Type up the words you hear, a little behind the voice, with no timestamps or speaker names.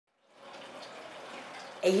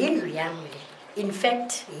eyindlu yami le. In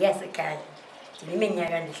fact iyasekhaya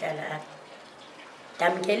ndineminyaka ndihlala apha.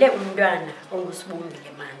 Ndamkele umntwana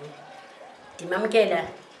ongusibongile mani. Ndimamkela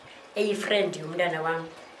eyifriend yomntana wami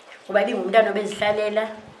kuba ibingumntwana obezihlalela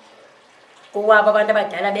kuwabo abantu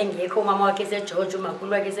abadala bengekho, umama wakhe eseGeorge,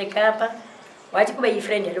 umakhulu wakhe eseKapa. Wathi kube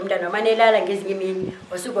yifriend yalo mntwana wamanelala ngezinye imini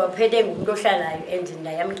wasuka waphethe ngumuntu ohlalayo and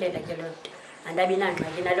ndayamkela ke loo nto. Andabi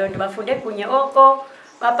nangxaki naloo nto. Bafunde kunye oko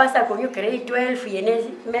bapasa kunye ugrade 12 yena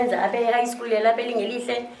menza apha e-high school yalapha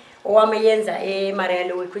eLingelihle, owam eyenza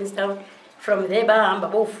eMarialo eQueenstown. From there bahamba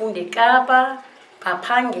bofunda eKapa,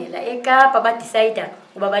 baphangela eKapa, badicida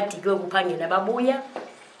uba badikwe ukuphangela babuya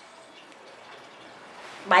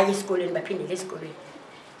baye esikolweni baphindele esikolweni.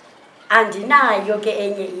 Andinayo ke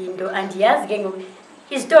enye into, andiyazi ke ngoku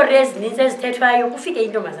izitori ezininzi ezithethwayo. Kufike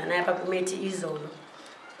intombazana yapha kumethi izolo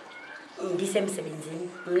ndisemsebenzini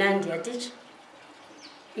mna ndiyatitsha,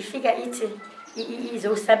 ifika ithi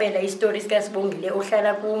izosabela isitori sikasibongile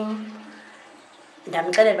ohlala kum.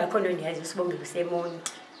 Ndamxelela bakho nto ndiyazi usibongile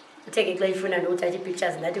usemonti. Uthe ke xa ifuna nothatha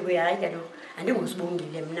ii-pictures ndathi kuye hayi kaloku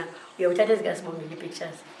andingusibongile mna, uyawuthatha ezikasibongile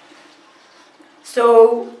ii-pictures.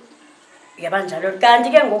 So yabanjalo.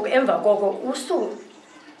 Kanti ke ngoku emva koko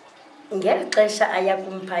ngeli xesha aya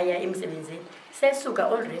kumphaya emsebenzini sesuka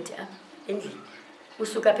already apha endlini.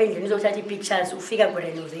 Usuka apha endlini uzothatha ii-pictures, ufika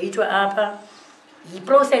kurenovatwa apha.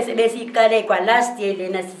 Yiprocess ebesiyiqale kwa last year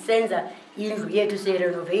lena sisenza indlu yethu,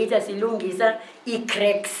 sirenovata silungisa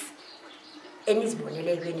ii-cracks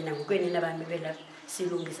eniziboneleyo nina ngokwenina abantu belapha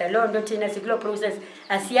silungisa. Loo nto thina sikuloo process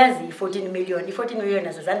asiyazi i-14 million. I-14 million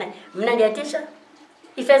azazana mna ndiyatisha,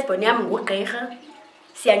 i-firstborn yam ngugqirha,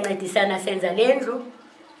 siyancedisana senza le ndlu.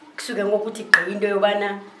 Kusuke ngokuthi gqi into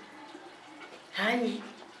yobana hayi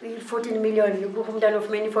i-14 million kukho umntana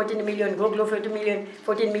ofumene i-14 million ngoku loo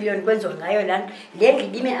 14 million kwenziwa ngayo laa nto. Le ndlu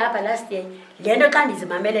ibime apha last year. Le nto xa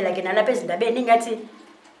ndizimamelela ke nalapha ezindabeni ingathi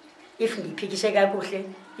if ndiyiphikishe kakuhle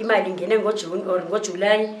imali ingene ngoJuni or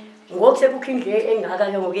ngoJulayi, ngoku sekukho indlu engaka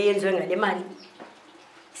ke ngoku eyenziwe ngale mali.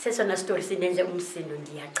 Sesona story sindenze umsindo,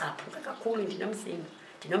 ndiyacaphuka kakhulu,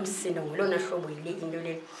 ndinomsindo ngolona hlobo yile into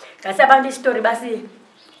le. Ngase abantu isitori bahambe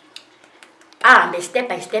step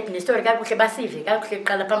by step nestory kakuhle, basive kakuhle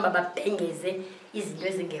kuqala phambi babhengeze izinto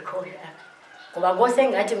ezingekhoyo apha. Ngoba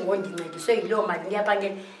ngosengathi ngondincediswe yiloo mali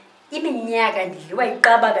ndiyaphangela iminyaka, ndidliwa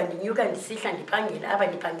iqabaka, ndinyuka ndisihla ndiphangela apha,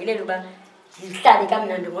 ndiphangelela uba ndihlale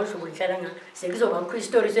kamnandi ngolu hlobo ndihlala ngalo. Sekuzobakho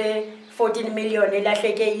isitori se-14 million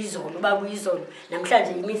elahleke izolo uba kuyizolo,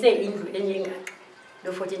 namhlanje imise indlu enjengaka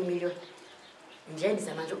loo 14 million. Nje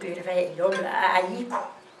ndizama nje ukuklarifaye loo nto ayikho.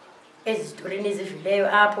 Ezi zitorini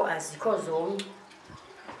ezivileyo apho azikho zonke.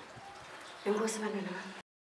 Enkosi bantwana bam.